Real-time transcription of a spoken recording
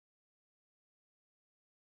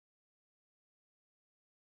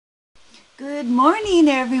Good morning,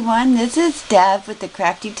 everyone. This is Deb with the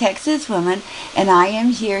Crafty Texas Woman, and I am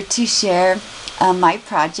here to share my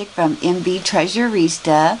project from MB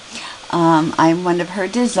Treasurista. I'm one of her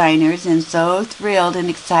designers and so thrilled and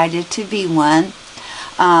excited to be one.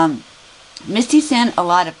 Misty sent a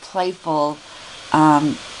lot of playful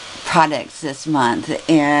products this month,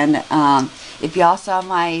 and if y'all saw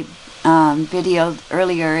my video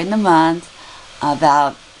earlier in the month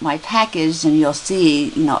about my package, and you'll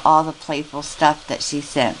see, all the playful stuff that she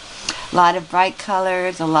sent. A lot of bright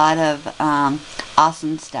colors, a lot of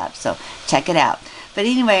awesome stuff, so check it out. But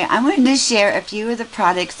anyway, I'm going to share a few of the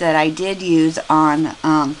products that I did use on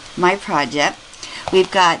my project. We've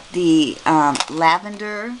got the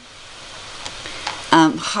Lavender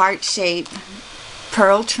heart-shaped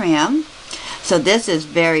pearl trim. So this is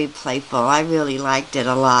very playful. I really liked it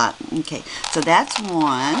a lot. Okay, so that's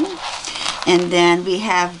one. And then we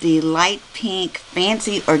have the light pink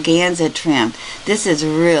fancy organza trim. This is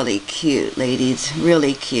really cute, ladies.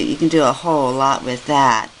 Really cute. You can do a whole lot with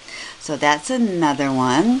that. So that's another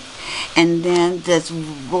one. And then this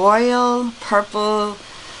royal purple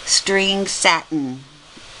string satin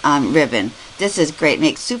ribbon. This is great.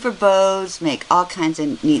 Make super bows, make all kinds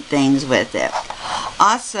of neat things with it.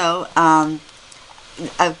 Also,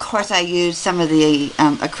 of course, I used some of the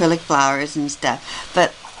acrylic flowers and stuff,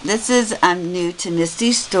 but this is new to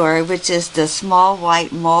Misty's store, which is the small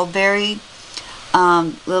white mulberry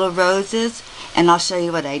little roses. And I'll show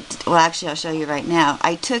you what well, actually, I'll show you right now.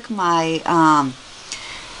 I took my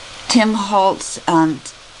Tim Holtz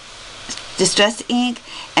Distress ink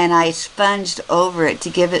and I sponged over it to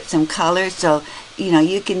give it some color. So,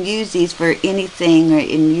 you can use these for anything or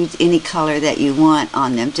use any color that you want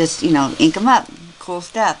on them. Just, ink them up. Cool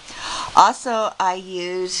stuff. Also, I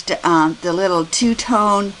used the little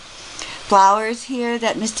two-tone flowers here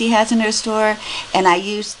that Misty has in her store, and I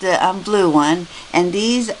used the blue one, and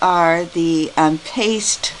these are the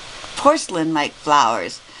paste porcelain-like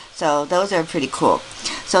flowers. So those are pretty cool.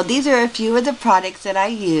 So these are a few of the products that I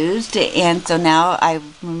used, and so now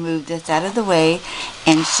I've removed this out of the way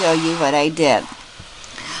and show you what I did.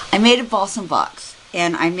 I made a balsam box,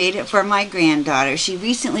 and I made it for my granddaughter. She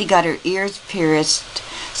recently got her ears pierced,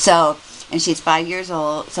 and she's 5 years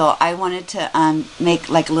old, so I wanted to make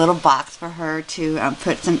like a little box for her to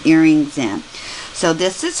put some earrings in. So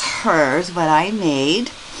this is hers, what I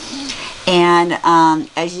made. And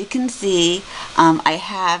as you can see, I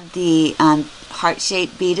have the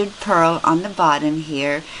heart-shaped beaded pearl on the bottom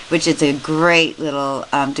here, which is a great little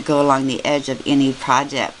to go along the edge of any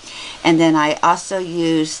project. And then I also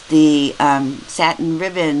used the satin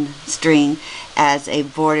ribbon string as a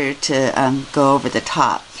border to go over the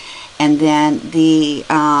top. And then the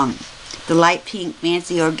light pink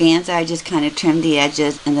fancy organza, I just kind of trimmed the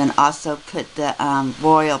edges, and then also put the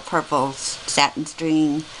royal purple satin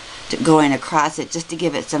string going across it just to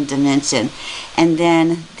give it some dimension. And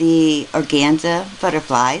then the organza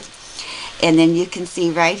butterflies. And then you can see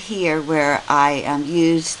right here where I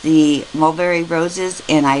used the mulberry roses,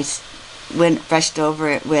 and I brushed over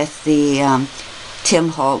it with the Tim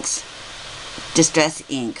Holtz Distress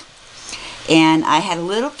ink. And I had a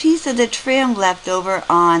little piece of the trim left over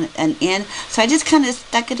on an end, so I just kind of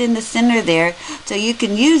stuck it in the center there. So you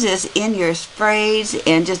can use this in your sprays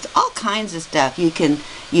and just all kinds of stuff you can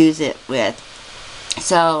use it with.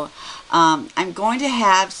 So I'm going to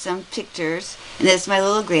have some pictures, and this is my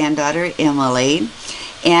little granddaughter Emily,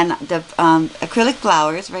 and the acrylic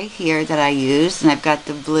flowers right here that I used, and I've got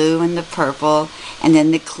the blue and the purple, and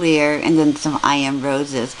then the clear, and then some IM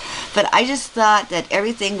roses. But I just thought that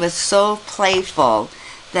everything was so playful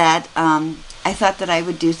that I thought that I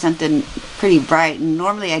would do something pretty bright. And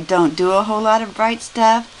normally I don't do a whole lot of bright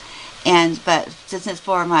stuff, but since it's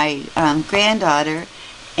for my granddaughter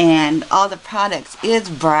and all the products is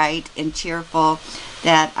bright and cheerful,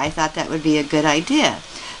 that I thought that would be a good idea.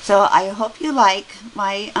 So I hope you like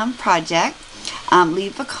my project.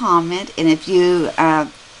 Leave a comment, and if you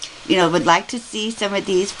would like to see some of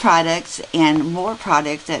these products and more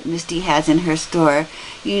products that Misty has in her store,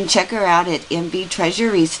 you can check her out at MB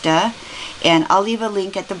Treasurista, and I'll leave a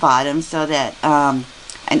link at the bottom so that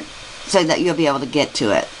you'll be able to get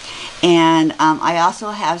to it. And I also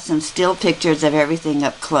have some still pictures of everything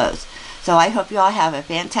up close. So I hope you all have a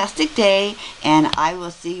fantastic day, and I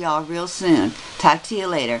will see y'all real soon. Talk to you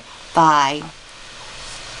later. Bye.